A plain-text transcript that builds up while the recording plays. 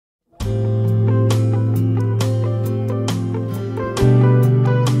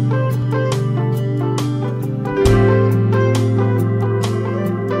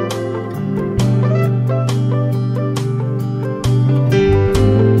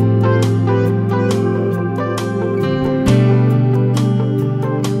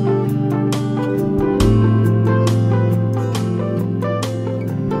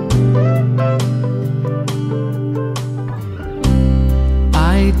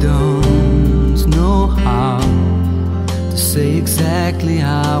don't know how to say exactly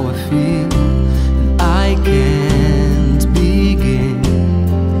how I feel, and I can't begin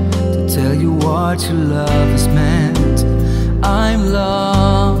to tell you what your love has meant. I'm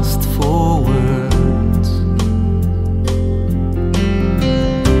lost for words.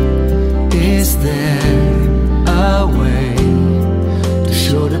 Is there a way to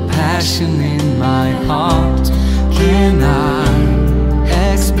show the passion in my heart? Can I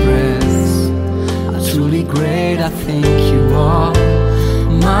express how truly great I think you are,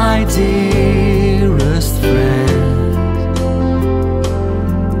 my dearest friend?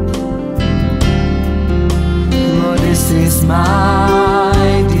 Lord, this is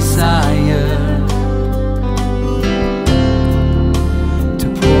my desire, to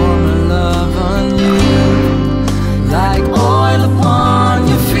pour my love on you, like oil upon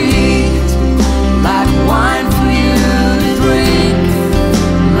your feet, like wine for you to drink,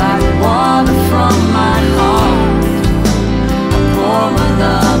 like water from my heart. I pour my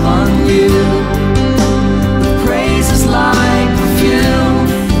love on you, with praises like perfume,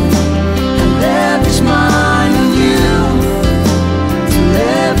 and lavish mine on you, till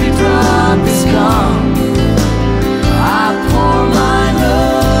every drop is gone. I pour my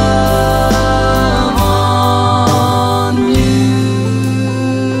love on you.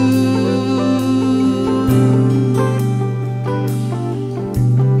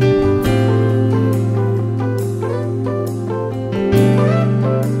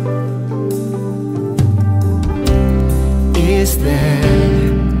 Is there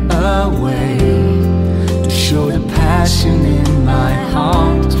a way to show the passion in my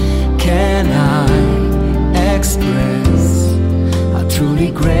heart? Can I express how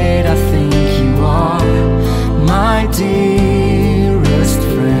truly great I think you are, my dearest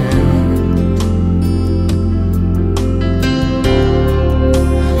friend?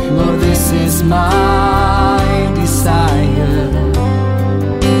 Lord, this is my